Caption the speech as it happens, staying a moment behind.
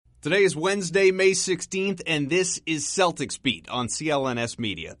Today is Wednesday, May 16th, and this is Celtics Beat on CLNS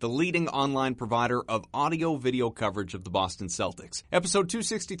Media, the leading online provider of audio-video coverage of the Boston Celtics. Episode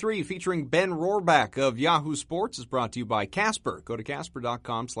 263, featuring Ben Rohrbach of Yahoo Sports, is brought to you by Casper. Go to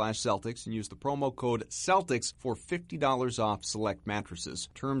casper.com/Celtics and use the promo code Celtics for $50 off select mattresses.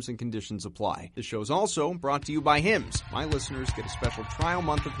 Terms and conditions apply. The show is also brought to you by Hims. My listeners get a special trial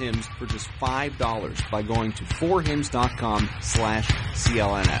month of Hims for just $5 by going to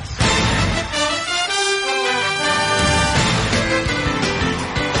forhims.com/CLNS. All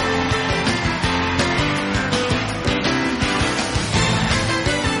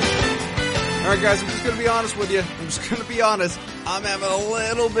right, guys, I'm just going to be honest with you. I'm having a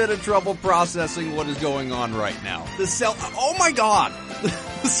little bit of trouble processing what is going on right now. Oh my God!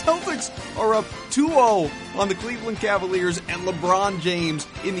 The Celtics are up 2-0 on the Cleveland Cavaliers and LeBron James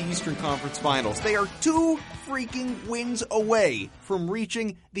in the Eastern Conference Finals. They are 2 freaking wins away from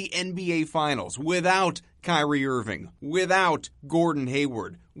reaching the NBA Finals without Kyrie Irving, without Gordon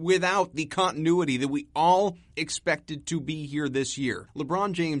Hayward, without the continuity that we all expected to be here this year.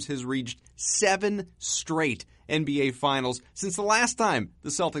 LeBron James has reached 7 straight NBA Finals since the last time the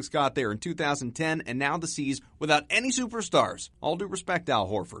Celtics got there in 2010, and now the C's, without any superstars, all due respect Al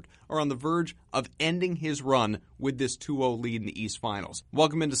Horford, are on the verge of ending his run with this 2-0 lead in the East Finals.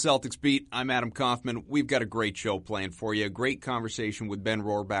 Welcome into Celtics Beat. I'm Adam Kaufman. We've got a great show planned for you. A great conversation with Ben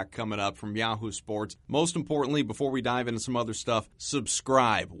Rohrbach coming up from Yahoo Sports. Most importantly, before we dive into some other stuff,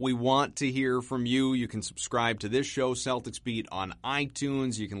 subscribe. We want to hear from you. You can subscribe to this show, Celtics Beat, on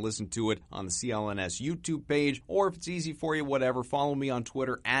iTunes. You can listen to it on the CLNS YouTube page, or if it's easy for you, whatever, follow me on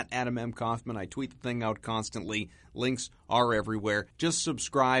Twitter at Adam M. Kaufman. I tweet the thing out constantly. Links are everywhere. Just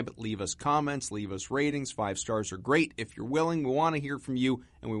subscribe, leave us comments, leave us ratings. 5 stars are great. If you're willing, we want to hear from you,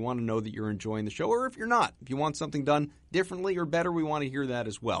 and we want to know that you're enjoying the show. Or if you're not, if you want something done differently or better, we want to hear that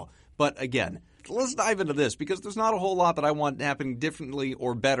as well. But again, let's dive into this, because there's not a whole lot that I want happening differently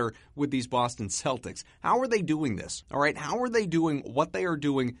or better with these Boston Celtics. How are they doing this? All right, how are they doing what they are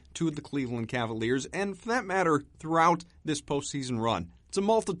doing to the Cleveland Cavaliers, and for that matter, throughout this postseason run? It's a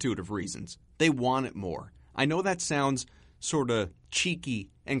multitude of reasons. They want it more. I know that sounds sort of cheeky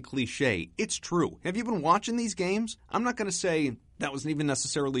and cliche. It's true. Have you been watching these games? I'm not going to say that wasn't even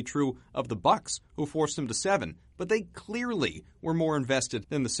necessarily true of the Bucks, who forced them to 7. But they clearly were more invested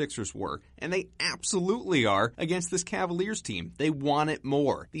than the Sixers were. And they absolutely are against this Cavaliers team. They want it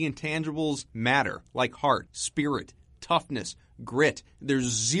more. The intangibles matter, like heart, spirit, toughness, grit. There's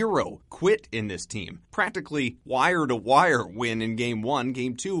zero quit in this team. Practically wire-to-wire win in Game 1.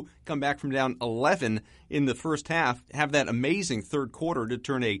 Game 2, come back from down 11 in the first half, have that amazing third quarter to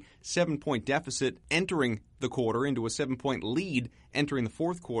turn a 7-point deficit entering the quarter into a 7-point lead entering the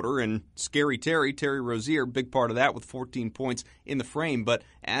fourth quarter, and Scary Terry Rozier, big part of that with 14 points in the frame. But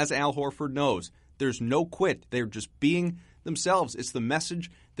as Al Horford knows, there's no quit. They're just being themselves. It's the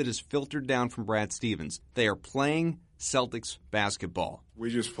message that is filtered down from Brad Stevens. They are playing Celtics basketball.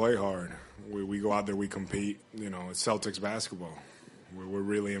 We just play hard. We go out there, we compete. It's Celtics basketball. We're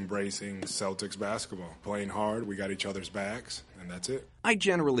really embracing Celtics basketball. Playing hard, we got each other's backs, and that's it. I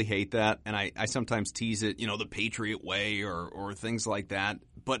generally hate that, and I sometimes tease it, the Patriot way or things like that.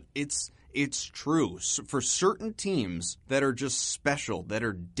 But it's true. For certain teams that are just special, that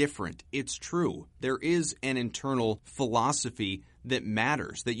are different, it's true. There is an internal philosophy that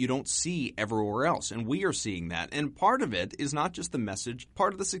matters, that you don't see everywhere else. And we are seeing that. And part of it is not just the message.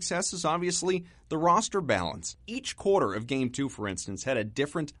 Part of the success is obviously the roster balance. Each quarter of Game 2, for instance, had a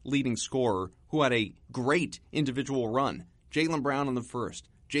different leading scorer who had a great individual run. Jaylen Brown in the first,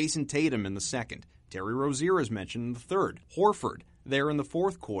 Jason Tatum in the second, Terry Rozier is mentioned in the third, Horford there in the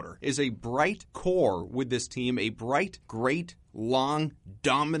fourth quarter. Is a bright core with this team, a bright, great, long,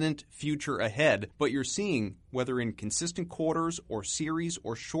 dominant future ahead. But you're seeing, whether in consistent quarters or series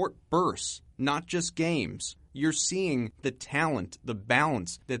or short bursts, not just games, you're seeing the talent, the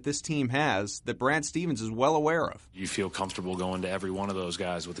balance that this team has that Brad Stevens is well aware of. You feel comfortable going to every one of those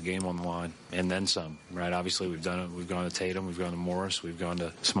guys with the game on the line, and then some, right? Obviously, we've done it. We've gone to Tatum, we've gone to Morris, we've gone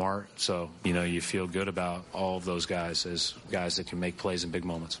to Smart. So, you feel good about all of those guys as guys that can make plays in big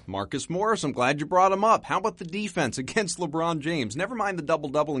moments. Marcus Morris, I'm glad you brought him up. How about the defense against LeBron James? Never mind the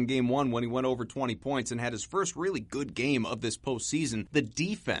double-double in Game 1 when he went over 20 points and had his first really good game of this postseason. The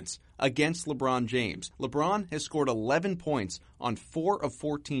defense against LeBron James. LeBron has scored 11 points on 4 of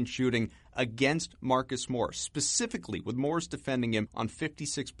 14 shooting against Marcus Morris, specifically with Morris defending him on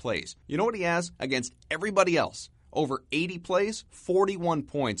 56 plays. You know what he has against everybody else? Over 80 plays, 41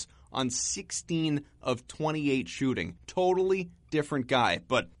 points on 16 of 28 shooting. Totally different guy,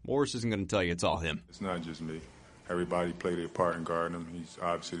 but Morris isn't going to tell you it's all him. It's not just me. everybody played their part in guarding him. He's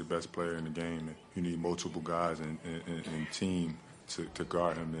obviously the best player in the game. And you need multiple guys in team to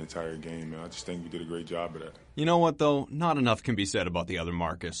guard him the entire game. And I just think we did a great job of that. You know what, though? Not enough can be said about the other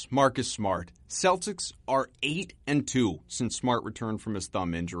Marcus Smart. Celtics are 8-2 since Smart returned from his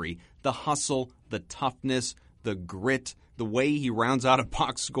thumb injury. The hustle, the toughness, the grit, the way he rounds out a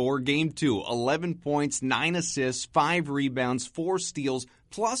box score. Game 2, 11 points, 9 assists, 5 rebounds, 4 steals,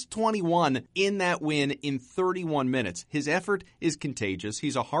 plus 21 in that win in 31 minutes. His effort is contagious.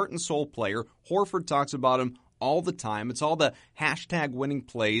 He's a heart and soul player. Horford talks about him all the time. It's all the hashtag winning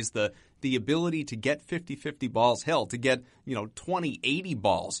plays, the ability to get 50-50 balls, hell, to get 20-80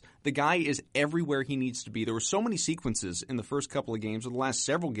 balls. The guy is everywhere he needs to be. There were so many sequences in the first couple of games, or the last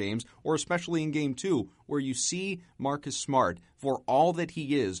several games, or especially in Game 2, where you see Marcus Smart for all that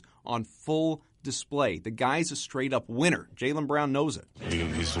he is on full display. The guy's a straight-up winner. Jaylen Brown knows it.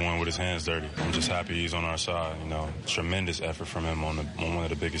 He's the one with his hands dirty. I'm just happy he's on our side. Tremendous effort from him on one of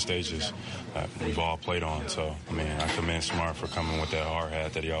the biggest stages that we've all played on. So, I commend Smart for coming with that hard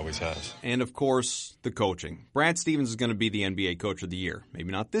hat that he always has. And, of course, the coaching. Brad Stevens is going to be the NBA Coach of the Year.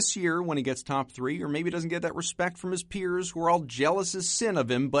 Maybe not this year when he gets top 3, or maybe doesn't get that respect from his peers who are all jealous as sin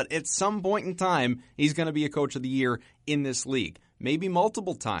of him, but at some point in time, he's going to be a Coach of the Year in this league. Maybe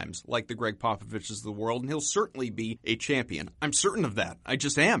multiple times, like the Greg Popoviches of the world, and he'll certainly be a champion. I'm certain of that. I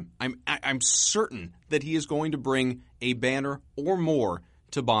just am. I'm certain that he is going to bring a banner or more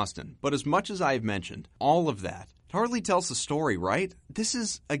to Boston. But as much as I've mentioned, all of that hardly tells the story, right? This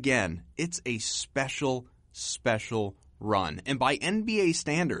is, again, it's a special run. And by NBA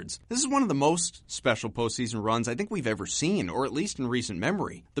standards, this is one of the most special postseason runs I think we've ever seen, or at least in recent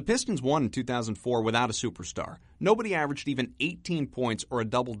memory. The Pistons won in 2004 without a superstar. Nobody averaged even 18 points or a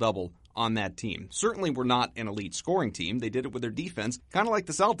double-double on that team. Certainly were not an elite scoring team. They did it with their defense, kind of like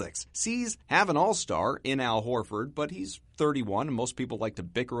the Celtics. C's have an all-star in Al Horford, but he's 31, and most people like to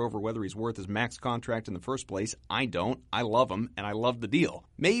bicker over whether he's worth his max contract in the first place. I don't. I love him, and I love the deal.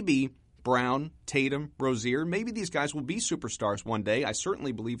 Maybe Brown, Tatum, Rozier, maybe these guys will be superstars one day. I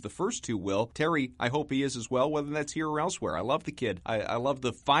certainly believe the first two will. Terry, I hope he is as well, whether that's here or elsewhere. I love the kid. I love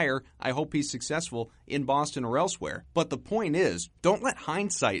the fire. I hope he's successful in Boston or elsewhere. But the point is, don't let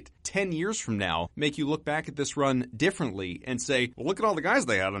hindsight 10 years from now make you look back at this run differently and say, well, look at all the guys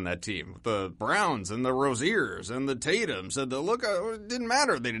they had on that team. The Browns and the Roziers and the Tatums. And it didn't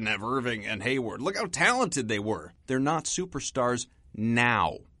matter they didn't have Irving and Hayward. Look how talented they were. They're not superstars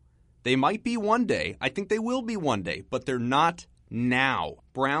now. They might be one day. I think they will be one day, but they're not now.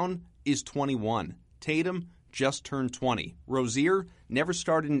 Brown is 21. Tatum just turned 20. Rozier never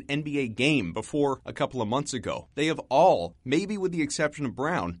started an NBA game before a couple of months ago. They have all, maybe with the exception of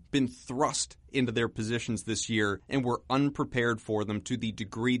Brown, been thrust into their positions this year, and we're unprepared for them to the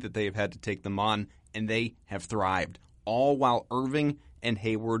degree that they have had to take them on, and they have thrived, all while Irving and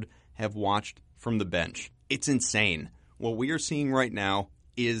Hayward have watched from the bench. It's insane. What we are seeing right now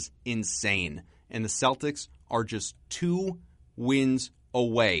is insane. And the Celtics are just 2 wins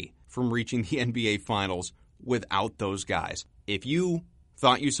away from reaching the NBA Finals without those guys. If you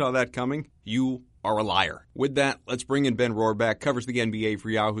thought you saw that coming, you are a liar. With that, let's bring in Ben Rohrbach, covers the NBA for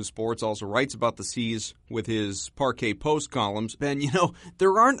Yahoo Sports, also writes about the C's with his Parquet Post columns. Ben,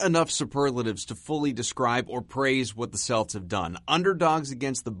 there aren't enough superlatives to fully describe or praise what the Celts have done. Underdogs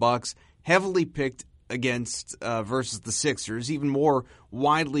against the Bucks, heavily picked against versus the Sixers, even more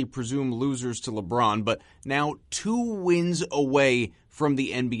widely presumed losers to LeBron, but now 2 wins away from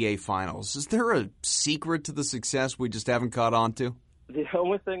the NBA Finals. Is there a secret to the success we just haven't caught on to? The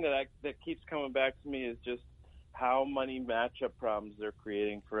only thing that keeps coming back to me is just how many matchup problems they're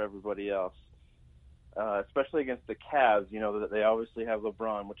creating for everybody else, especially against the Cavs. They obviously have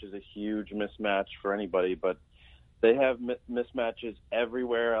LeBron, which is a huge mismatch for anybody, but they have mismatches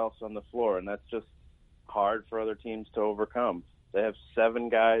everywhere else on the floor, and that's just hard for other teams to overcome. They have 7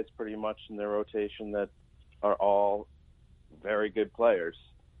 guys pretty much in their rotation that are all very good players,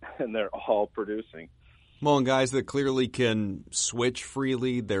 and they're all producing. Well, and guys that clearly can switch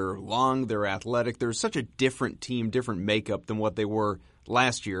freely. They're long, they're athletic. They're such a different team, different makeup than what they were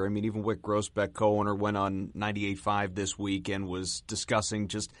last year. I mean, even Wick Grossbeck, co-owner, went on 98.5 this week and was discussing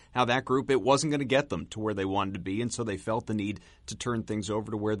just how that group, it wasn't going to get them to where they wanted to be, and so they felt the need to turn things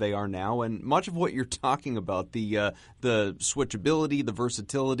over to where they are now. And much of what you're talking about, the switchability, the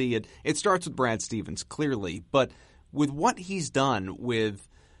versatility, it starts with Brad Stevens, clearly. But with what he's done with,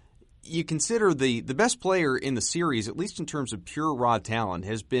 you consider the best player in the series, at least in terms of pure raw talent,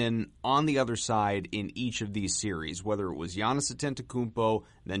 has been on the other side in each of these series, whether it was Giannis Antetokounmpo,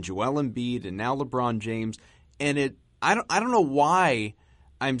 then Joel Embiid, and now LeBron James. And I don't know why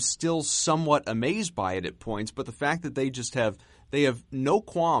I'm still somewhat amazed by it at points, but the fact that they have no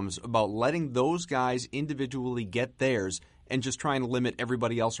qualms about letting those guys individually get theirs and just trying to limit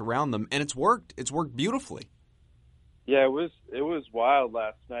everybody else around them, and it's worked. It's worked beautifully. Yeah, it was wild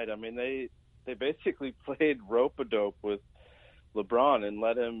last night. I mean, they basically played rope-a-dope with LeBron and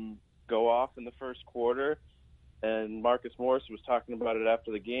let him go off in the first quarter. And Marcus Morris was talking about it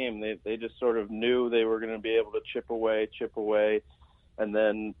after the game. They just sort of knew they were going to be able to chip away, and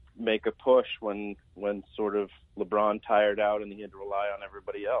then make a push when sort of LeBron tired out and he had to rely on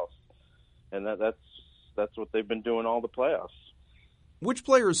everybody else. And that's what they've been doing all the playoffs. Which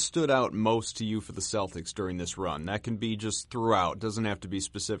players stood out most to you for the Celtics during this run? That can be just throughout. Doesn't have to be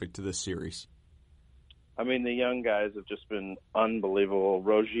specific to this series. I mean, the young guys have just been unbelievable.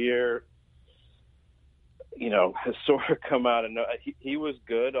 Rozier, has sort of come out and he was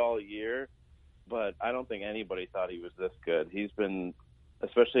good all year, but I don't think anybody thought he was this good. He's been,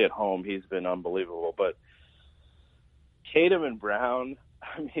 especially at home, he's been unbelievable. But Tatum and Brown,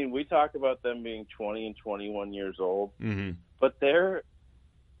 I mean, we talk about them being 20 and 21 years old, but they're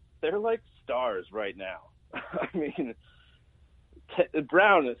like stars right now. I mean,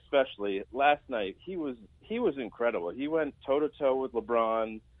 Brown especially, last night, he was incredible. He went toe-to-toe with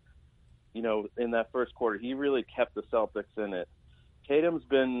LeBron, in that first quarter. He really kept the Celtics in it. Tatum's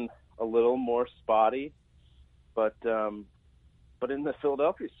been a little more spotty, but in the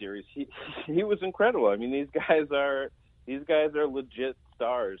Philadelphia series, he was incredible. I mean, these guys are legit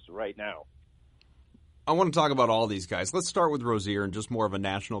stars right now. I want to talk about all these guys. Let's start with Rozier and just more of a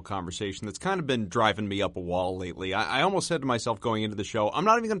national conversation that's kind of been driving me up a wall lately. I almost said to myself going into the show, I'm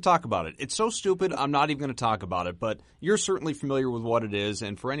not even going to talk about it. It's so stupid, I'm not even going to talk about it. But you're certainly familiar with what it is,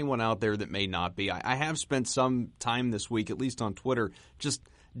 and for anyone out there that may not be, I have spent some time this week, at least on Twitter, just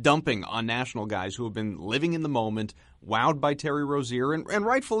dumping on national guys who have been living in the moment, wowed by Terry Rozier, and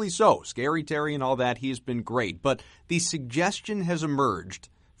rightfully so. Scary Terry and all that, he has been great. But the suggestion has emerged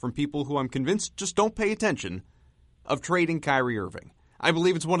from people who I'm convinced just don't pay attention, of trading Kyrie Irving. I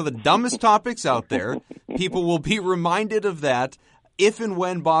believe it's one of the dumbest topics out there. People will be reminded of that if and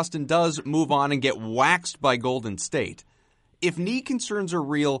when Boston does move on and get waxed by Golden State. If knee concerns are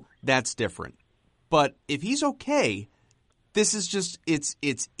real, that's different. But if he's okay, this is just, it's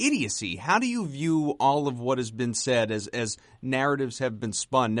idiocy. How do you view all of what has been said as narratives have been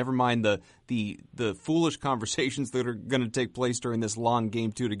spun? Never mind the foolish conversations that are going to take place during this long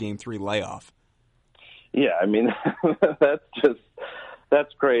Game 2 to Game 3 layoff. Yeah, I mean,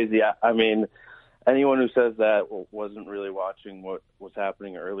 that's crazy. I mean, anyone who says that wasn't really watching what was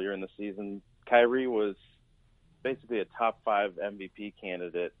happening earlier in the season. Kyrie was basically a top 5 MVP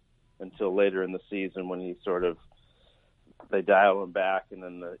candidate until later in the season when he sort of, they dial him back, and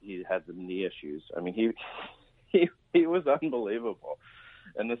then he had the knee issues. I mean, he was unbelievable.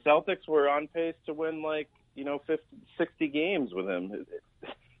 And the Celtics were on pace to win 60 games with him.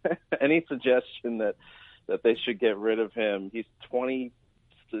 Any suggestion that they should get rid of him? He's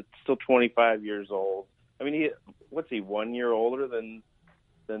still 25 years old. I mean, what's he, 1 year older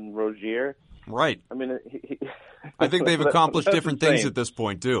than Rozier? Right. I mean, I think they've accomplished different things at this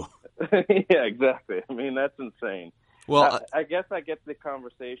point, too. Yeah, exactly. I mean, that's insane. Well, I guess I get the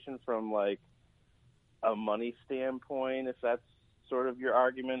conversation from a money standpoint, if that's sort of your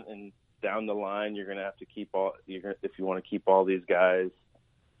argument. And down the line, you're going to have to keep if you want to keep all these guys.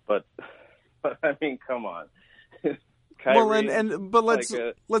 But I mean, come on. Kyrie, but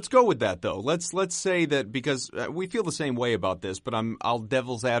let's go with that though. Let's say that, because we feel the same way about this, but I'll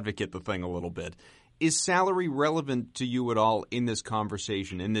devil's advocate the thing a little bit. Is salary relevant to you at all in this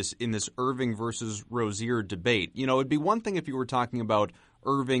conversation, in this Irving versus Rozier debate? It'd be one thing if you were talking about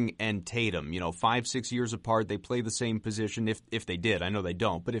Irving and Tatum, 5-6 years apart, they play the same position if they did. I know they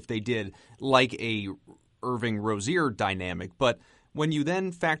don't, but if they did, like a Irving-Rozier dynamic. But when you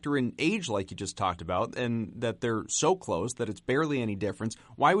then factor in age like you just talked about, and that they're so close that it's barely any difference,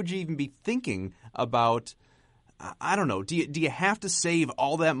 why would you even be thinking about, I don't know, do you have to save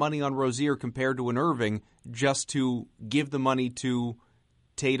all that money on Rozier compared to an Irving just to give the money to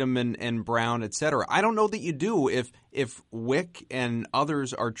Tatum and Brown, et cetera? I don't know that you do if Wick and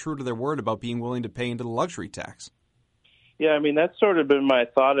others are true to their word about being willing to pay into the luxury tax. Yeah, I mean, that's sort of been my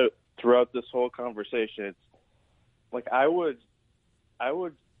thought throughout this whole conversation. It's like I would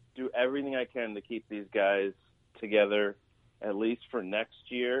do everything I can to keep these guys together, at least for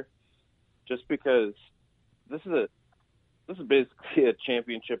next year, just because this is basically a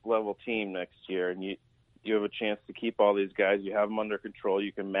championship level team next year, and you have a chance to keep all these guys. You have them under control.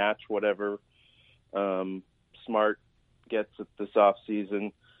 You can match whatever Smart gets this off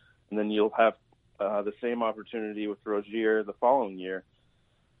season, and then you'll have the same opportunity with Rozier the following year.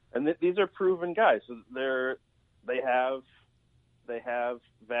 and these are proven guys, so they have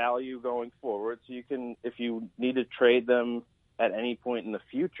value going forward. So you can, if you need to trade them at any point in the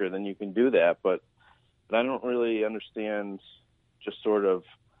future, then you can do that. But I don't really understand just sort of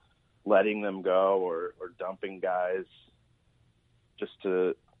letting them go or dumping guys just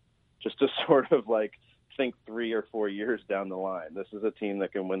to sort of like think 3 or 4 years down the line. This is a team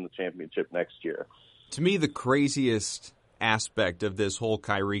that can win the championship next year. To me, the craziest aspect of this whole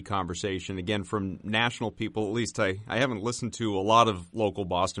Kyrie conversation, again, from national people, at least I haven't listened to a lot of local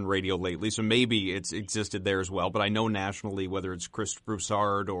Boston radio lately, so maybe it's existed there as well, but I know nationally, whether it's Chris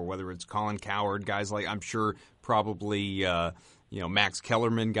Broussard or whether it's Colin Cowherd, guys like, I'm sure probably, Max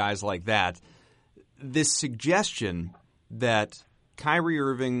Kellerman, guys like that, this suggestion that Kyrie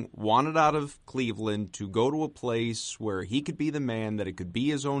Irving wanted out of Cleveland to go to a place where he could be the man, that it could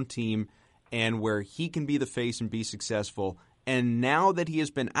be his own team, and where he can be the face and be successful. And now that he has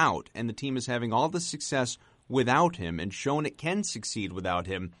been out and the team is having all the success without him and shown it can succeed without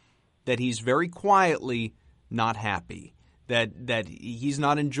him, that he's very quietly not happy, that he's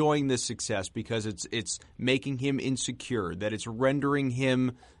not enjoying this success because it's making him insecure, that it's rendering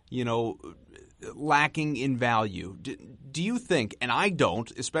him, lacking in value. Do you think, and I don't,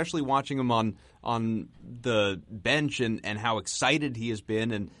 especially watching him on the bench and how excited he has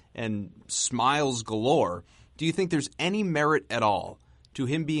been and smiles galore, do you think there's any merit at all to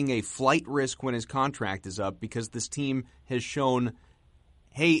him being a flight risk when his contract is up because this team has shown,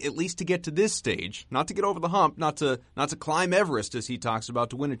 hey, at least to get to this stage, not to get over the hump, not to climb Everest as he talks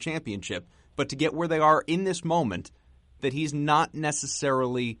about to win a championship, but to get where they are in this moment, that he's not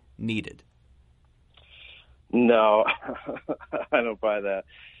necessarily needed? No, I don't buy that.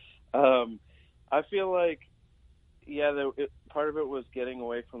 I feel like, part of it was getting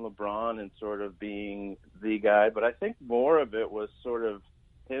away from LeBron and sort of being the guy, but I think more of it was sort of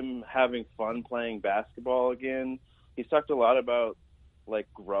him having fun playing basketball again. He's talked a lot about like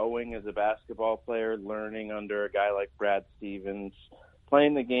growing as a basketball player, learning under a guy like Brad Stevens,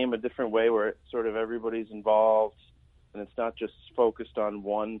 playing the game a different way where sort of everybody's involved and it's not just focused on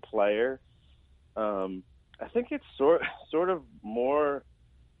one player. I think it's sort of more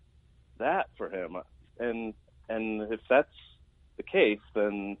that for him, and if that's the case,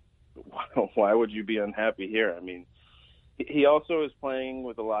 then why would you be unhappy here? I mean, he also is playing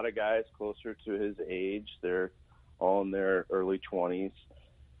with a lot of guys closer to his age. They're all in their early 20s,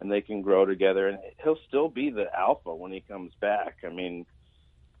 and they can grow together, and he'll still be the alpha when he comes back. I mean,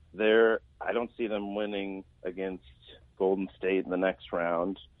 I don't see them winning against Golden State in the next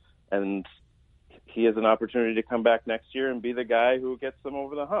round, and he has an opportunity to come back next year and be the guy who gets them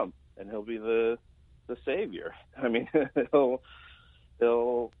over the hump, and he'll be the savior. I mean,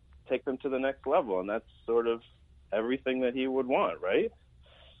 he'll take them to the next level, and that's sort of everything that he would want, right?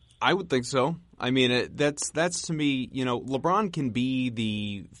 I would think so. I mean, that's to me, LeBron can be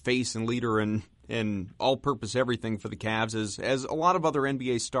the face and leader and all-purpose everything for the Cavs, as a lot of other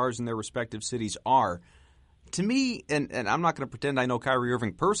NBA stars in their respective cities are. To me, and I'm not going to pretend I know Kyrie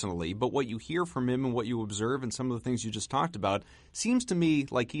Irving personally, but what you hear from him and what you observe and some of the things you just talked about seems to me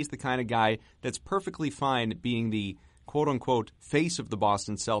like he's the kind of guy that's perfectly fine being the quote-unquote face of the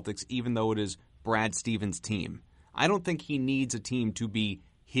Boston Celtics, even though it is Brad Stevens' team. I don't think he needs a team to be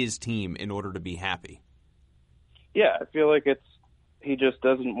his team in order to be happy. Yeah, I feel like he just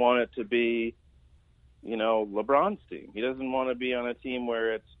doesn't want it to be, LeBron's team. He doesn't want to be on a team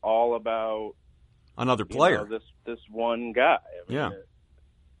where it's all about another player. This one guy. I mean, yeah.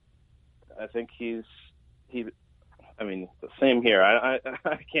 I think the same here. I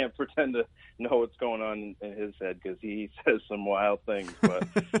can't pretend to know what's going on in his head because he says some wild things, but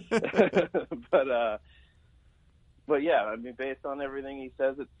but yeah, I mean, based on everything he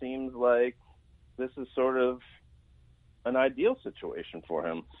says, it seems like this is sort of an ideal situation for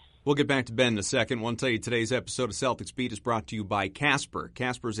him. We'll get back to Ben in a second. I want to tell you today's episode of Celtics Beat is brought to you by Casper.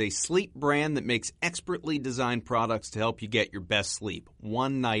 Casper is a sleep brand that makes expertly designed products to help you get your best sleep,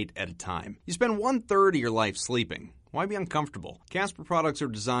 one night at a time. You spend 1/3 of your life sleeping. Why be uncomfortable? Casper products are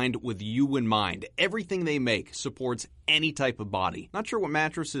designed with you in mind. Everything they make supports any type of body. Not sure what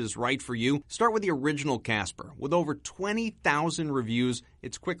mattress is right for you? Start with the original Casper. With over 20,000 reviews,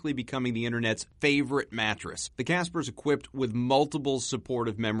 it's quickly becoming the internet's favorite mattress. The Casper is equipped with multiple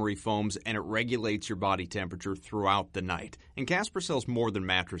supportive memory foams, and it regulates your body temperature throughout the night. And Casper sells more than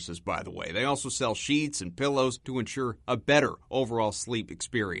mattresses, by the way. They also sell sheets and pillows to ensure a better overall sleep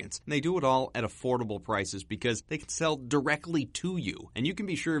experience. And they do it all at affordable prices because they can sell directly to you. And you can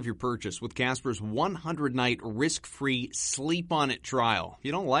be sure of your purchase with Casper's 100-night risk-free free Sleep On It trial. If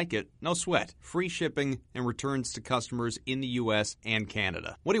you don't like it, no sweat. Free shipping and returns to customers in the U.S. and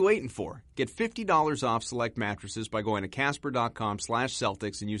Canada. What are you waiting for? Get $50 off select mattresses by going to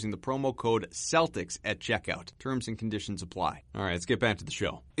Casper.com/Celtics and using the promo code Celtics at checkout. Terms and conditions apply. All right, let's get back to the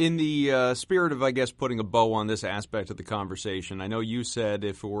show. In the spirit of, I guess, putting a bow on this aspect of the conversation, I know you said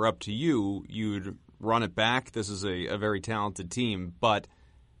if it were up to you, you'd run it back. This is a very talented team, but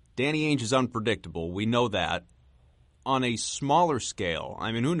Danny Ainge is unpredictable. We know that. On a smaller scale,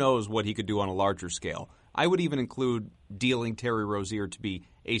 I mean, who knows what he could do on a larger scale. I would even include dealing Terry Rozier to be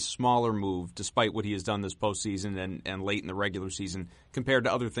a smaller move, despite what he has done this postseason and late in the regular season, compared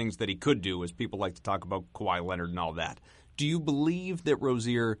to other things that he could do, as people like to talk about Kawhi Leonard and all that. Do you believe that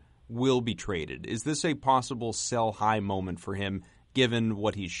Rozier will be traded? Is this a possible sell-high moment for him, given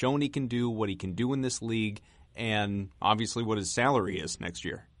what he's shown he can do, what he can do in this league, and obviously what his salary is next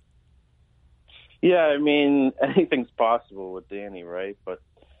year? Yeah, I mean, anything's possible with Danny, right? But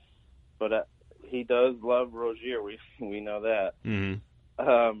he does love Rozier. We know that.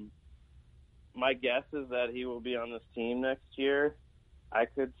 Mm-hmm. My guess is that he will be on this team next year. I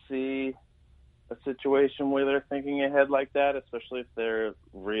could see a situation where they're thinking ahead like that, especially if they're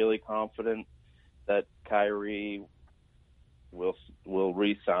really confident that Kyrie will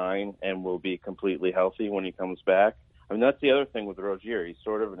re-sign and will be completely healthy when he comes back. I mean, that's the other thing with Rozier. He's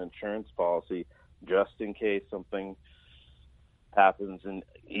sort of an insurance policy just in case something happens in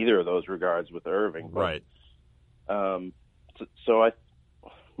either of those regards with Irving. Right.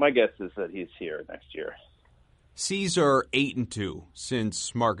 My guess is that he's here next year. C's are 8-2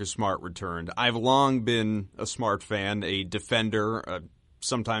 since Marcus Smart returned. I've long been a Smart fan, a defender,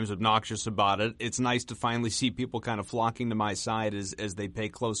 sometimes obnoxious about it. It's nice to finally see people kind of flocking to my side as they pay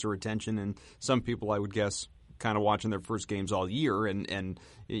closer attention, and some people, I would guess, kind of watching their first games all year and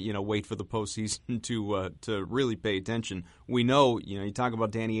wait for the postseason to really pay attention. We know, you talk about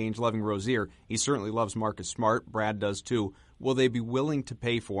Danny Ainge loving Rozier. He certainly loves Marcus Smart. Brad does too. Will they be willing to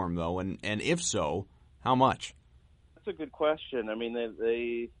pay for him, though? And if so, how much? That's a good question. I mean,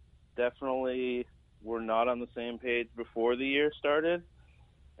 they definitely were not on the same page before the year started,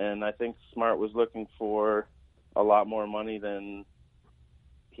 and I think Smart was looking for a lot more money than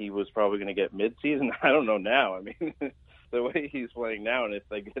he was probably going to get mid-season. I don't know now. I mean, the way he's playing now, and if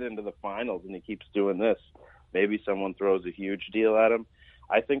they get into the finals and he keeps doing this, maybe someone throws a huge deal at him.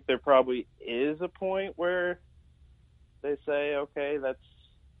 I think there probably is a point where they say, okay, that's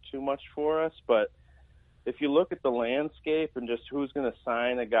too much for us. But if you look at the landscape and just who's going to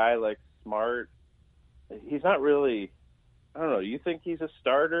sign a guy like Smart, he's not really, I don't know, do you think he's a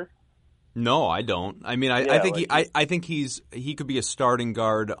starter? No, I don't. I mean, I think he could be a starting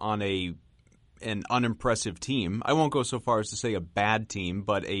guard on an unimpressive team. I won't go so far as to say a bad team,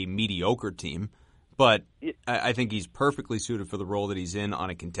 but a mediocre team. But I think he's perfectly suited for the role that he's in on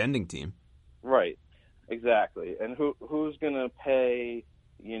a contending team. Right, exactly. And who's going to pay,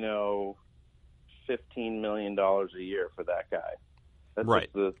 $15 million a year for that guy? That's right.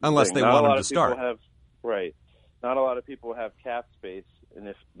 The Unless thing. they Not want a lot him to of people start. Right. Not a lot of people have cap space, and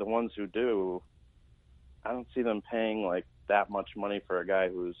if the ones who do, I don't see them paying like that much money for a guy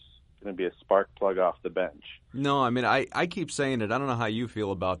who's going to be a spark plug off the bench. No, I mean, I keep saying it. I don't know how you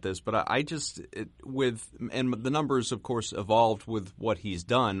feel about this, but and the numbers, of course, evolved with what he's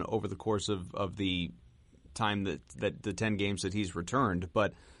done over the course of the time that the 10 games that he's returned.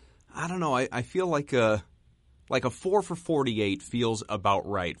 But I don't know. I feel like a 4 for 48 feels about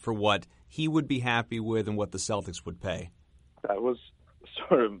right for what he would be happy with and what the Celtics would pay.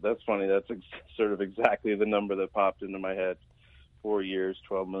 That's funny. That's sort of exactly the number that popped into my head. 4 years,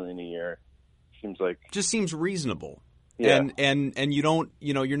 $12 million a year. Just seems reasonable. Yeah. And you don't,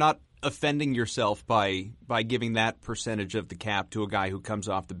 you're not offending yourself by giving that percentage of the cap to a guy who comes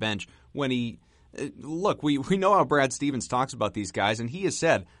off the bench when he look, we know how Brad Stevens talks about these guys, and he has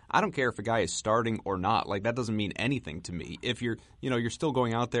said, I don't care if a guy is starting or not. Like, that doesn't mean anything to me. If you're still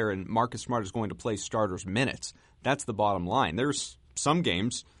going out there and Marcus Smart is going to play starters minutes, that's the bottom line. There's some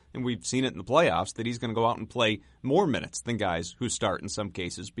games, and we've seen it in the playoffs, that he's going to go out and play more minutes than guys who start in some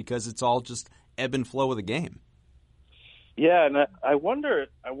cases because it's all just ebb and flow of the game. Yeah, and I wonder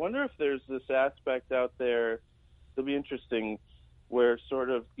if there's this aspect out there that'll be interesting where sort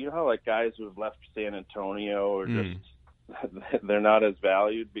of, how like guys who have left San Antonio or just they're not as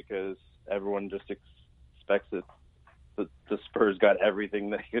valued because everyone just expects that the Spurs got everything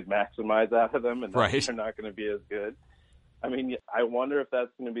they could maximize out of them and right. They're not going to be as good. I mean, I wonder if that's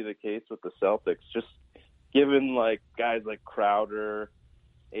going to be the case with the Celtics, just given like guys like Crowder,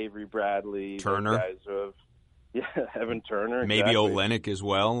 Avery Bradley, Turner. guys who have Yeah, Evan Turner. Maybe exactly. Olenek as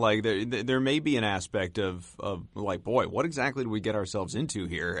well. Like there may be an aspect of like, boy, what exactly do we get ourselves into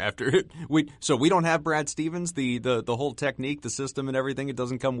here? After we don't have Brad Stevens, the whole technique, the system, and everything. It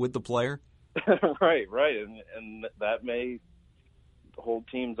doesn't come with the player. right, and that may hold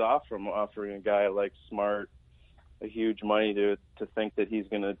teams off from offering a guy like Smart a huge money to think that he's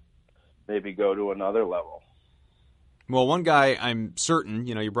going to maybe go to another level. Well, one guy I'm certain,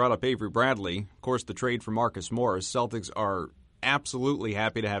 you brought up Avery Bradley. Of course, the trade for Marcus Morris. Celtics are absolutely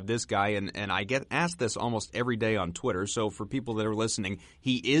happy to have this guy, and I get asked this almost every day on Twitter. So for people that are listening,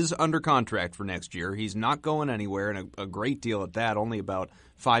 he is under contract for next year. He's not going anywhere, and a great deal at that, only about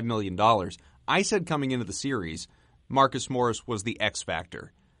 $5 million. I said coming into the series, Marcus Morris was the X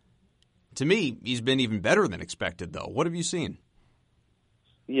factor. To me, he's been even better than expected, though. What have you seen?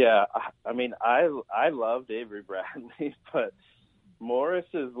 Yeah, I mean, I loved Avery Bradley, but Morris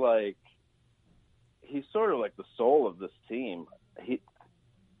is like, he's sort of like the soul of this team.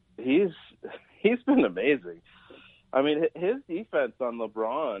 He's been amazing. I mean, his defense on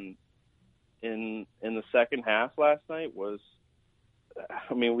LeBron in the second half last night was,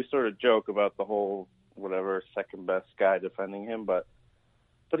 I mean, we sort of joke about the whole whatever second best guy defending him, but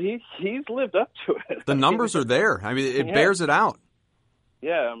he's lived up to it. The numbers are there. I mean, it bears it out.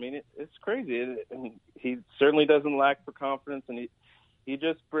 Yeah, I mean, it's crazy. And he certainly doesn't lack for confidence, and he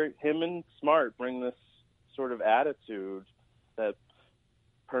just him and Smart bring this sort of attitude that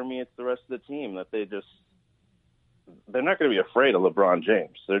permeates the rest of the team, that they're not going to be afraid of LeBron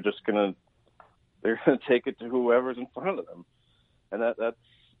James. They're going to take it to whoever's in front of them. And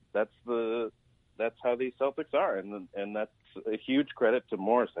that's how these Celtics are, and that's a huge credit to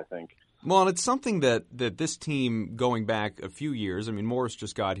Morris, I think. Well, and it's something that this team, going back a few years, I mean, Morris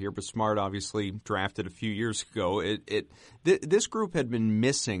just got here, but Smart obviously drafted a few years ago. This group had been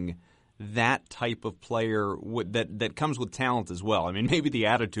missing that type of player that comes with talent as well. I mean, maybe the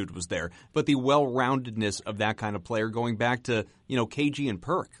attitude was there, but the well-roundedness of that kind of player going back to, KG and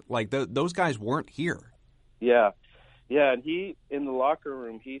Perk, like those guys weren't here. Yeah. Yeah, and he, in the locker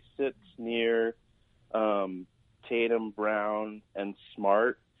room, he sits near Tatum, Brown, and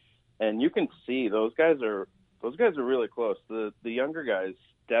Smart, and you can see those guys are really close. The younger guys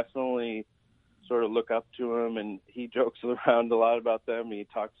definitely sort of look up to him, and he jokes around a lot about them. He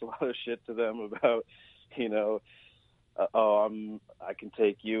talks a lot of shit to them about, I can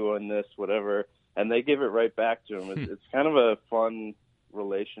take you on this, whatever, and they give it right back to him. It's kind of a fun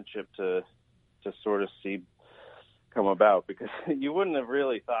relationship to sort of see come about, because you wouldn't have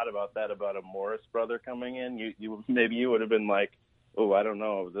really thought about that about a Morris brother coming in. You would have been like, oh, I don't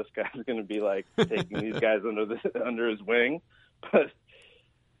know, this guy's going to be like taking these guys under his wing,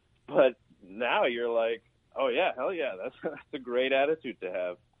 but now you're like, oh yeah, hell yeah, that's a great attitude to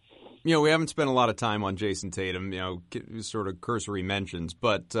have. We haven't spent a lot of time on Jason Tatum, sort of cursory mentions,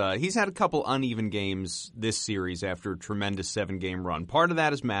 but he's had a couple uneven games this series after a tremendous 7-game run. Part of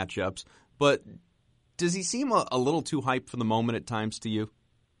that is matchups, but does he seem a little too hyped for the moment at times to you?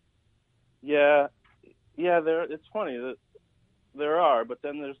 Yeah. It's funny that there are, but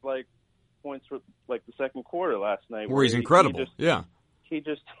then there's like points for like the second quarter last night where he's incredible.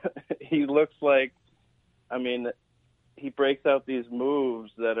 He looks like, I mean, he breaks out these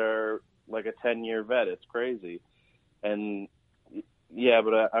moves that are like a 10-year vet. It's crazy, and yeah,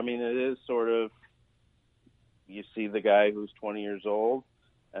 but I mean, it is sort of, you see the guy who's 20 years old.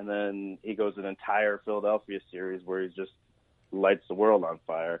 And then he goes an entire Philadelphia series where he just lights the world on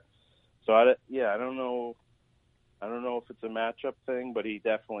fire. So I don't know if it's a matchup thing, but he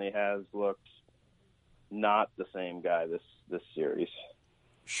definitely has looked not the same guy this series.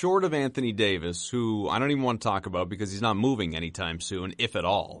 Short of Anthony Davis, who I don't even want to talk about because he's not moving anytime soon, if at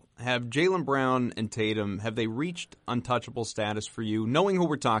all, have Jaylen Brown and Tatum, have they reached untouchable status for you? Knowing who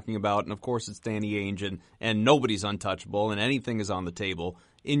we're talking about, and of course it's Danny Ainge, and nobody's untouchable, and anything is on the table.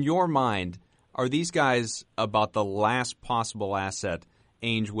 In your mind, are these guys about the last possible asset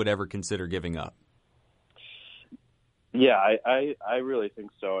Ainge would ever consider giving up? Yeah, I really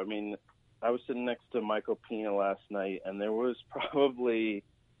think so. I mean, I was sitting next to Michael Pina last night, and there was probably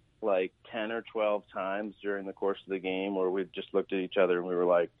like 10 or 12 times during the course of the game where we just looked at each other and we were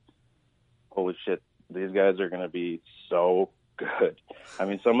like, holy shit, these guys are going to be so good. I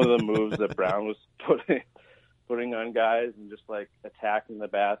mean, some of the moves that Brown was putting on guys and just like attacking the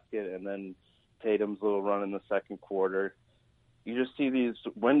basket, and then Tatum's little run in the second quarter. You just see these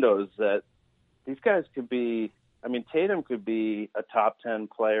windows that these guys could be. I mean, Tatum could be a top 10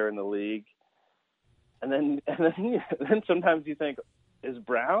 player in the league, and then sometimes you think, is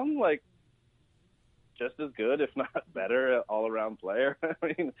Brown like just as good, if not better, all around player? I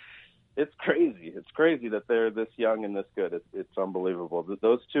mean, it's crazy. It's crazy that they're this young and this good. It's unbelievable.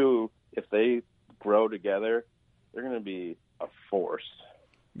 Those two, if they grow together, they're going to be a force.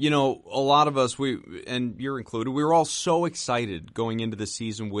 You know, a lot of us, and you're included, we were all so excited going into the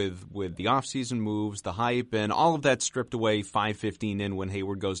season with the offseason moves, the hype, and all of that stripped away 5:15 in when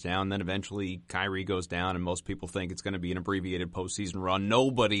Hayward goes down. Then eventually Kyrie goes down, and most people think it's going to be an abbreviated postseason run.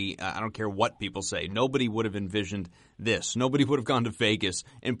 Nobody, I don't care what people say, nobody would have envisioned this. Nobody would have gone to Vegas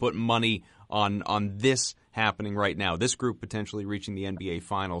and put money on this happening right now, this group potentially reaching the NBA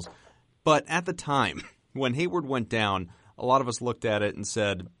Finals. But at the time, when Hayward went down, a lot of us looked at it and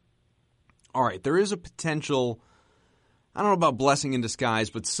said, all right, there is a potential, I don't know about blessing in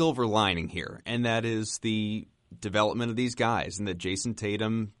disguise, but silver lining here, and that is the development of these guys, and that Jason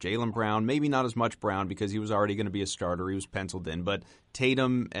Tatum, Jaylen Brown, maybe not as much Brown because he was already going to be a starter, he was penciled in, but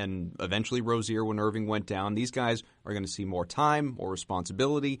Tatum and eventually Rozier when Irving went down, these guys are going to see more time, more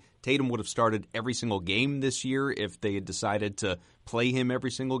responsibility. Tatum would have started every single game this year if they had decided to play him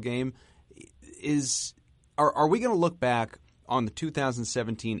every single game. Are we going to look back on the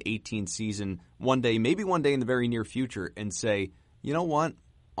 2017-18 season maybe one day in the very near future, and say, you know what,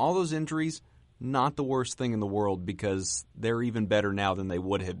 all those injuries, not the worst thing in the world because they're even better now than they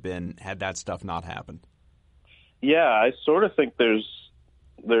would have been had that stuff not happened? Yeah, I sort of think there's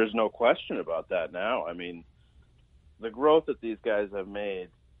no question about that now. I mean, the growth that these guys have made,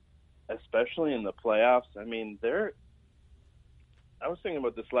 especially in the playoffs, I mean, I was thinking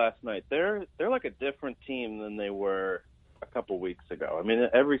about this last night. They're like a different team than they were a couple weeks ago. I mean,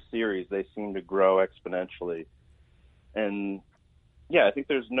 every series they seem to grow exponentially. And, yeah, I think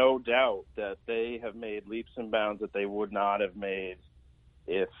there's no doubt that they have made leaps and bounds that they would not have made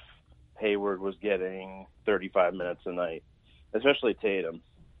if Hayward was getting 35 minutes a night, especially Tatum.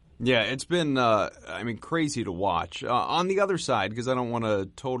 Yeah, it's been, crazy to watch. On the other side, because I don't want to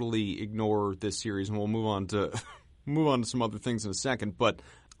totally ignore this series, and we'll move on to some other things in a second, but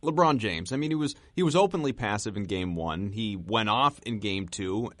LeBron James, I mean, he was openly passive in Game 1. He went off in Game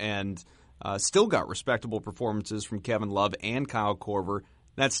 2 and still got respectable performances from Kevin Love and Kyle Korver.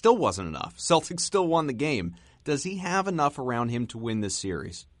 That still wasn't enough. Celtics still won the game. Does he have enough around him to win this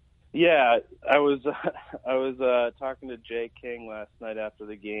series? Yeah, I was talking to Jay King last night after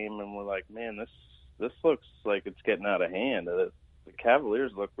the game, and we're like, man, this looks like it's getting out of hand. The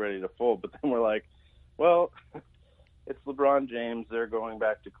Cavaliers look ready to fold, but then we're like, well, it's LeBron James. They're going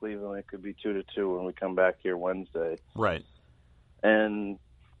back to Cleveland. It could be 2-2 when we come back here Wednesday. Right. And,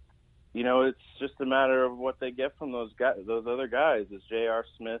 you know, it's just a matter of what they get from those other guys. Is J.R.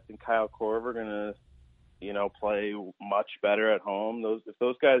 Smith and Kyle Korver going to, you know, play much better at home? If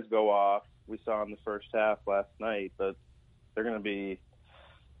those guys go off, we saw in the first half last night that they're going to be,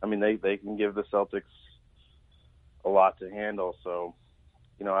 I mean, they can give the Celtics a lot to handle. So,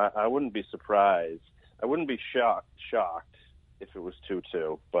 you know, I wouldn't be surprised. I wouldn't be shocked if it was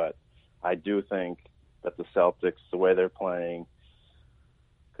 2-2, but I do think that the Celtics, the way they're playing,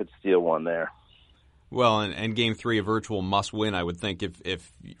 could steal one there. Well, and Game 3, a virtual must-win, I would think,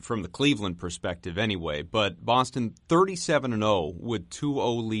 if from the Cleveland perspective anyway. But Boston 37-0 with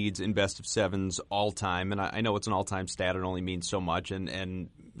 2-0 leads in best-of-sevens all-time. And I know it's an all-time stat. It only means so much. And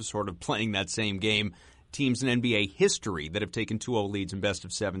sort of playing that same game, teams in NBA history that have taken 2-0 leads in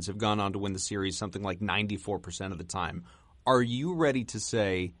best-of-sevens have gone on to win the series something like 94% of the time. Are you ready to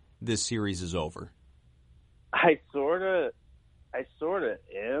say this series is over? I sort of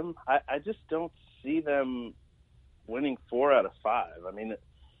am. I just don't see them winning 4 out of 5. I mean,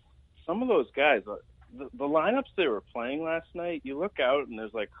 some of those guys, the lineups they were playing last night, you look out and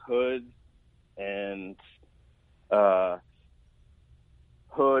there's like Hood and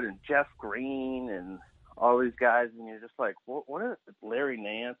Jeff Green and all these guys, and you're just like, what are Larry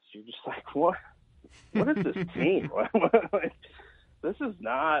Nance? You're just like, what is this team? This is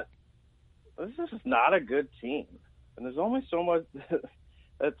not a good team. And there's only so much.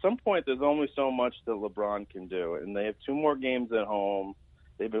 At some point, there's only so much that LeBron can do, and they have 2 more games at home.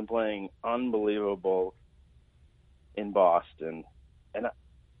 They've been playing unbelievable in Boston, and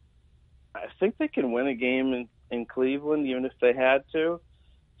I think they can win a game in Cleveland, even if they had to.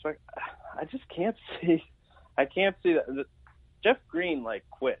 So I just can't see. I can't see that. Jeff Green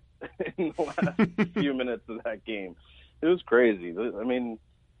quit in the last few minutes of that game. It was crazy. I mean,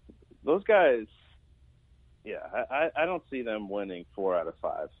 those guys. Yeah, I don't see them winning 4 out of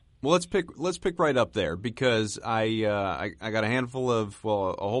 5. Well, let's pick right up there because I got a handful of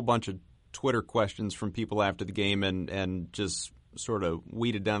a whole bunch of Twitter questions from people after the game and just sort of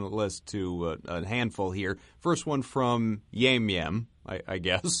weeded down the list to a handful here. First one from Yam Yam, I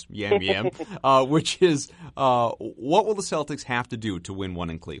guess Yam Yam, which is what will the Celtics have to do to win one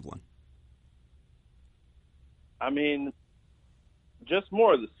in Cleveland? I mean, just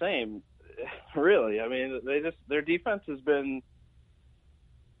more of the same, really. I mean, their defense has been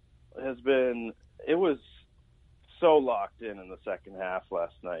it was so locked in the second half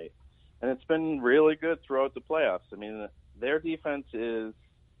last night, and it's been really good throughout the playoffs. I mean, their defense is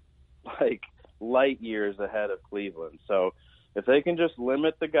like light years ahead of Cleveland. So if they can just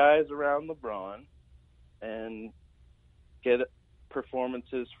limit the guys around LeBron and get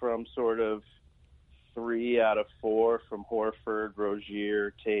performances from sort of 3 out of 4 from Horford,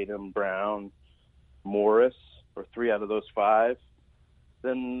 Rozier, Tatum, Brown, Morris, or 3 out of those 5,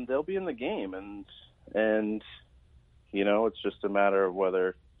 then they'll be in the game. And you know, it's just a matter of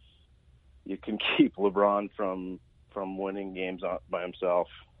whether you can keep LeBron from winning games by himself.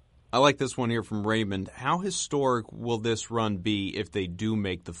 I like this one here from Raymond. How historic will this run be if they do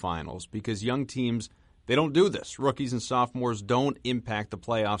make the finals? Because young teams, they don't do this. Rookies and sophomores don't impact the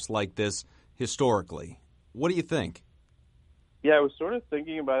playoffs like this historically. What do you think? Yeah, I was sort of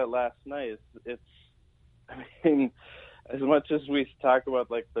thinking about it last night. I mean, as much as we talk about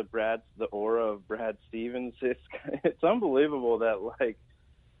like the aura of Brad Stevens, it's unbelievable that like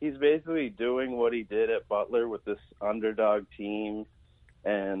he's basically doing what he did at Butler with this underdog team,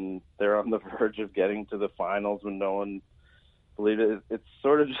 and they're on the verge of getting to the finals when no one believed it. It's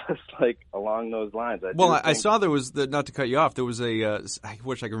sort of just like along those lines. I saw there was, not to cut you off, there was I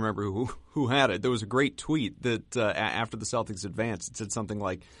wish I could remember who had it. There was a great tweet that after the Celtics advanced, it said something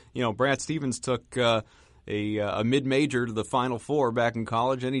like, you know, Brad Stevens took a mid-major to the Final Four back in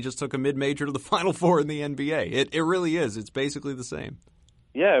college, and he just took a mid-major to the Final Four in the NBA. It really is. It's basically the same.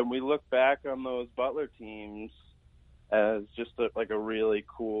 Yeah, and we look back on those Butler teams as just like a really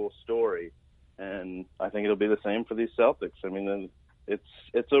cool story, and I think it'll be the same for these Celtics. I mean,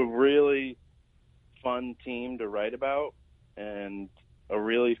 it's a really fun team to write about and a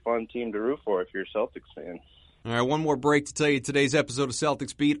really fun team to root for if you're a Celtics fan. All right, one more break to tell you today's episode of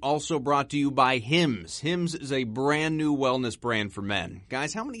Celtics Beat, also brought to you by Hims. Hims is a brand new wellness brand for men.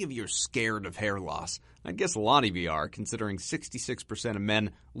 Guys, how many of you are scared of hair loss? I guess a lot of you are, considering 66% of men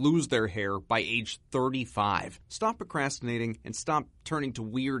lose their hair by age 35. Stop procrastinating and stop turning to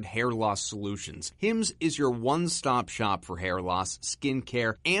weird hair loss solutions. Hims is your one-stop shop for hair loss, skin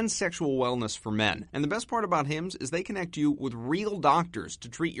care, and sexual wellness for men. And the best part about Hims is they connect you with real doctors to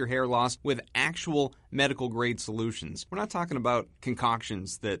treat your hair loss with actual medical-grade solutions. We're not talking about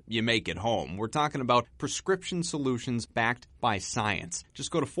concoctions that you make at home. We're talking about prescription solutions backed by science.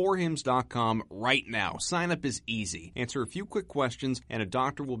 Just go to forhims.com right now. Sign up is easy. Answer a few quick questions, and a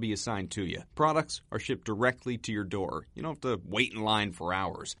doctor will be assigned to you. Products are shipped directly to your door. You don't have to wait in line for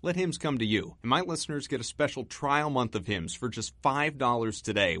hours. Let Hims come to you. And my listeners get a special trial month of Hims for just $5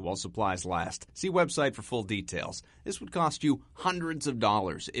 today while supplies last. See website for full details. This would cost you hundreds of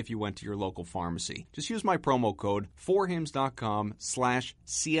dollars if you went to your local pharmacy. Just use my promo code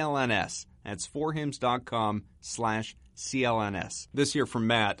forhims.com/CLNS. That's forhims.com/CLNS. This here from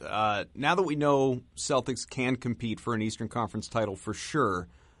Matt. Now that we know Celtics can compete for an Eastern Conference title for sure,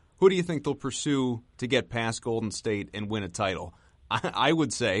 who do you think they'll pursue to get past Golden State and win a title? I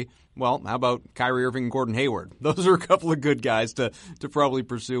would say, well, how about Kyrie Irving and Gordon Hayward? Those are a couple of good guys to probably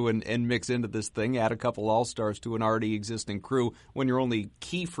pursue and mix into this thing. Add a couple all-stars to an already existing crew when you're only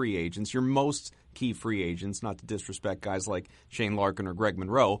key free agents. Your most key free agents, not to disrespect guys like Shane Larkin or Greg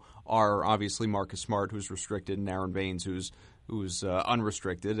Monroe, are obviously Marcus Smart, who's restricted, and Aaron Baines, who's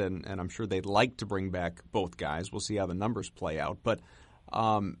unrestricted, and I'm sure they'd like to bring back both guys. We'll see how the numbers play out. But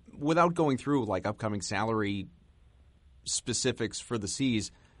without going through like upcoming salary specifics for the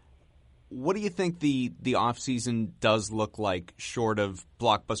C's, what do you think the offseason does look like short of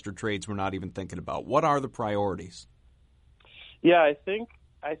blockbuster trades we're not even thinking about? What are the priorities? Yeah, I think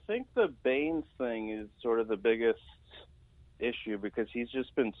the Baines thing is sort of the biggest issue because he's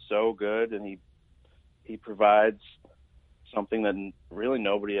just been so good, and he provides something that really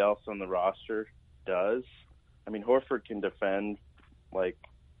nobody else on the roster does. I mean, Horford can defend like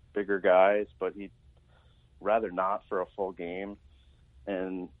bigger guys, but he'd rather not for a full game.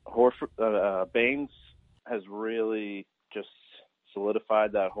 And Baines has really just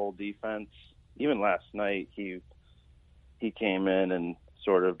solidified that whole defense. Even last night, he came in and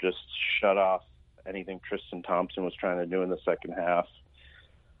sort of just shut off anything Tristan Thompson was trying to do in the second half.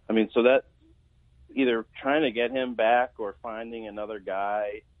 I mean, so that either trying to get him back or finding another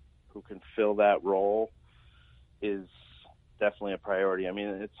guy who can fill that role is definitely a priority. I mean,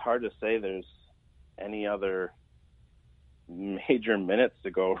 it's hard to say there's any other major minutes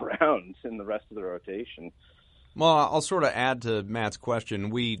to go around in the rest of the rotation. Well, I'll sort of add to Matt's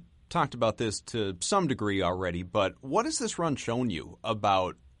question. We talked about this to some degree already, but what has this run shown you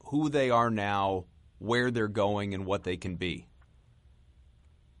about who they are now where they're going and what they can be.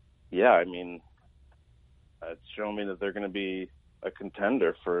 Yeah, I mean, it's shown me that they're going to be a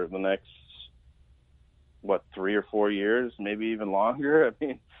contender for the next, 3 or 4 years, maybe even longer. I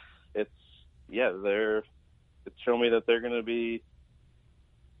mean, it's shown me that they're going to be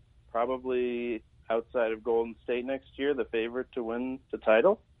probably outside of Golden State next year, the favorite to win the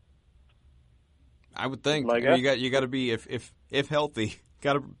title. I would think. You got to be, if healthy,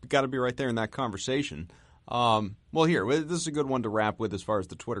 got to be right there in that conversation. Well, here, this is a good one to wrap with as far as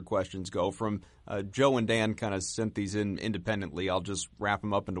the Twitter questions go. From Joe and Dan kind of sent these in independently. I'll just wrap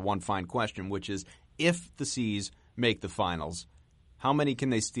them up into one fine question, which is, if the C's make the finals, how many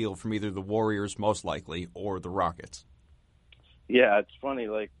can they steal from either the Warriors, most likely, or the Rockets? Yeah, it's funny,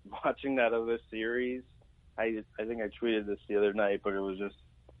 like, watching that other series, I think I tweeted this the other night, but it's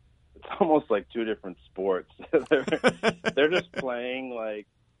almost like two different sports. They're just playing, like,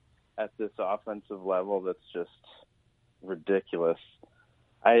 at this offensive level that's just ridiculous.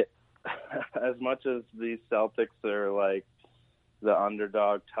 As much as these Celtics are like the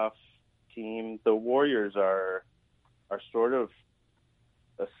underdog tough team, the Warriors are sort of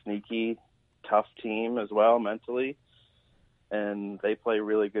a sneaky tough team as well mentally, and they play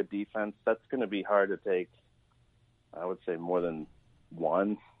really good defense. That's going to be hard to take, I would say, more than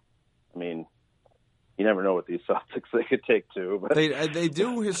one. I mean, you never know what these Celtics they could take too. But they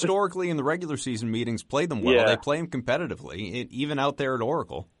do historically in the regular season meetings play them well. Yeah. They play them competitively, even out there at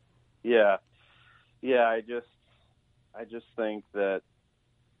Oracle. Yeah. I just think that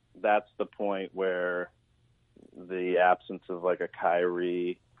that's the point where the absence of like a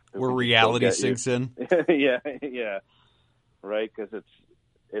Kyrie, where reality sinks in. yeah, right. Because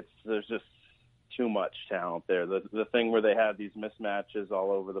there's just too much talent there. The thing where they have these mismatches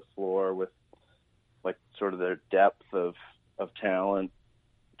all over the floor with, like, sort of their depth of talent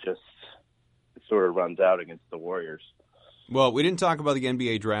just sort of runs out against the Warriors. Well, we didn't talk about the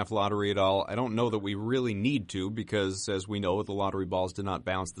NBA draft lottery at all. I don't know that we really need to because, as we know, the lottery balls did not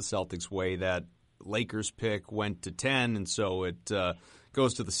bounce the Celtics' way. That Lakers pick went to 10, and so it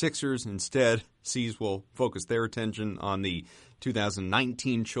goes to the Sixers. Instead, C's will focus their attention on the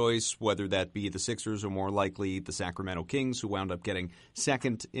 2019 choice, whether that be the Sixers or more likely the Sacramento Kings, who wound up getting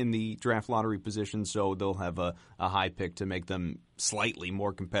second in the draft lottery position. So they'll have a high pick to make them slightly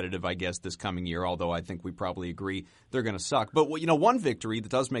more competitive, I guess, this coming year, although I think we probably agree they're going to suck. But, one victory that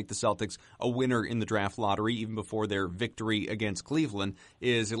does make the Celtics a winner in the draft lottery, even before their victory against Cleveland,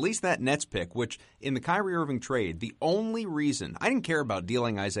 is at least that Nets pick, which in the Kyrie Irving trade, the only reason I didn't care about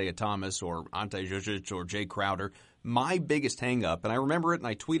dealing Isaiah Thomas or Ante Zizic or Jay Crowder. My biggest hang-up, and I remember it and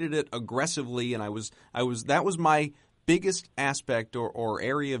I tweeted it aggressively, and that was my biggest aspect or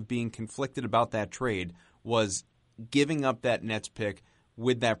area of being conflicted about that trade, was giving up that Nets pick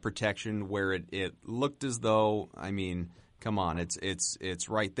with that protection where it looked as though, I mean, come on, it's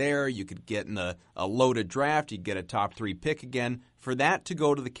right there. You could get in a loaded draft. You'd get a top 3 pick again. For that to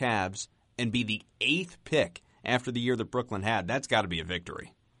go to the Cavs and be the 8th pick after the year that Brooklyn had, that's got to be a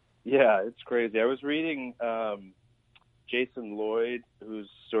victory. Yeah, it's crazy. I was reading Jason Lloyd, who's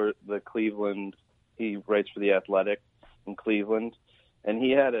sort of the Cleveland, he writes for The Athletic in Cleveland, and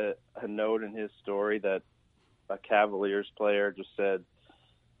he had a note in his story that a Cavaliers player just said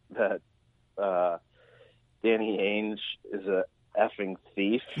that Danny Ainge is a effing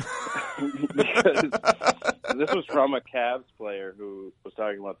thief. Because this was from a Cavs player who was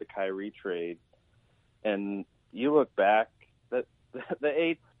talking about the Kyrie trade. And you look back, that the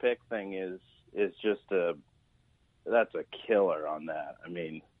 8th pick thing is just that's a killer on that. I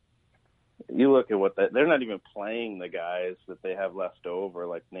mean, you look at they're not even playing the guys that they have left over,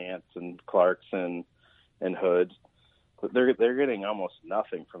 like Nance and Clarkson and Hood. But they're getting almost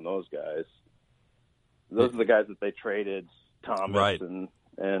nothing from those guys. Those are the guys that they traded Thomas right.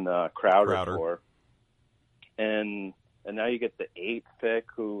 and Crowder for. And now you get the 8th pick,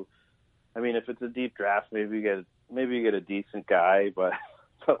 who, I mean, if it's a deep draft, maybe you get a decent guy, but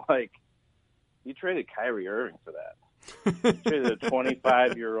like, you traded Kyrie Irving for that. You traded a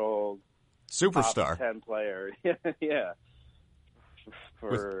 25-year-old superstar, top 10 player. Yeah.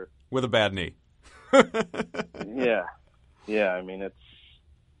 With a bad knee. Yeah. I mean, it's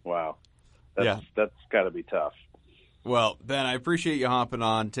wow. That's got to be tough. Well, Ben, I appreciate you hopping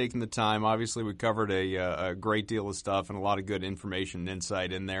on, taking the time. Obviously, we covered a great deal of stuff and a lot of good information and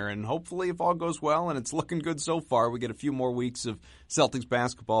insight in there. And hopefully, if all goes well, and it's looking good so far, we get a few more weeks of Celtics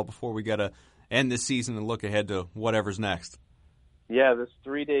basketball before we got to end this season and look ahead to whatever's next. Yeah, this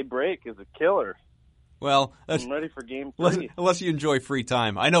 3-day break is a killer. Well, I'm ready for Game 3. Unless you enjoy free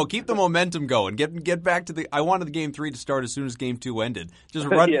time. I know. Keep the momentum going. Get back to I wanted the Game 3 to start as soon as Game 2 ended. Just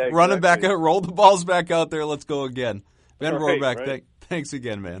run them back out, roll the balls back out there. Let's go again. Ben Rohrbach, thanks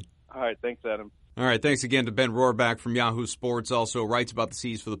again, man. All right, thanks, Adam. All right, thanks again to Ben Rohrbach from Yahoo Sports. Also writes about the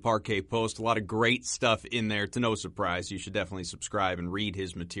C's for the Parquet Post. A lot of great stuff in there. To no surprise, you should definitely subscribe and read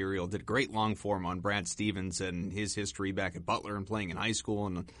his material. Did a great long form on Brad Stevens and his history back at Butler and playing in high school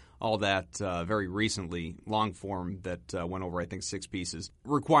and all that very recently. Long form that went over, I think, 6 pieces.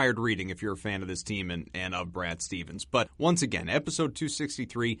 Required reading if you're a fan of this team and of Brad Stevens. But once again, episode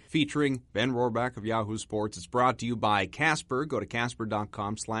 263 featuring Ben Rohrbach of Yahoo Sports. It's brought to you by Casper. Go to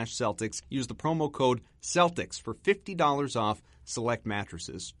casper.com/Celtics. Use the promo code Celtics for $50 off select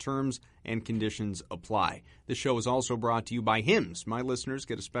mattresses. Terms and conditions apply. This show is also brought to you by Hims. My listeners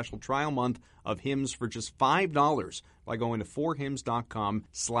get a special trial month of Hims for just $5 by going to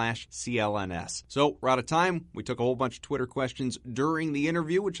forhims.com/CLNS. So we're out of time. We took a whole bunch of Twitter questions during the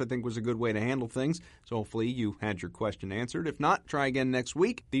interview, which I think was a good way to handle things. So hopefully you had your question answered. If not, try again next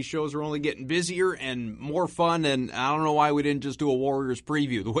week. These shows are only getting busier and more fun, and I don't know why we didn't just do a Warriors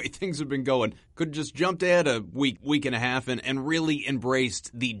preview the way things have been going. Could have just jumped ahead a week and a half and really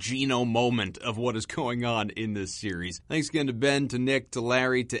embraced the Geno moment of what is going on in this series. Thanks again to Ben, to Nick, to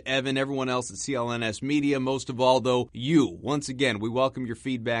Larry, to Evan, everyone else at CLNS Media. Most of all, though, you. Once again, we welcome your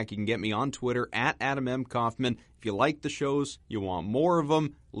feedback. You can get me on Twitter at Adam M. Kaufman. If you like the shows, you want more of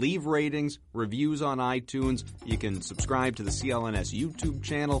them, leave ratings, reviews on iTunes. You can subscribe to the CLNS YouTube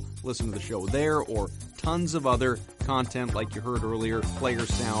channel, listen to the show there, or tons of other content like you heard earlier, player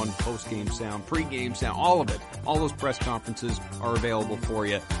sound, post-game sound, pre-game sound, all of it. All those press conferences are available for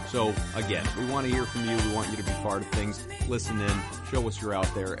you. So, again, we want to hear from you. We want you to be part of things. Listen in. Show us you're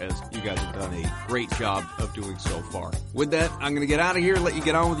out there, as you guys have done a great job of doing so far. With that, I'm going to get out of here, let you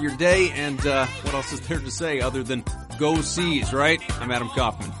get on with your day, and what else is there to say other than go C's, right? I'm Adam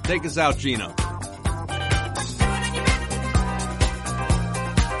Kaufman. Take us out, Gino.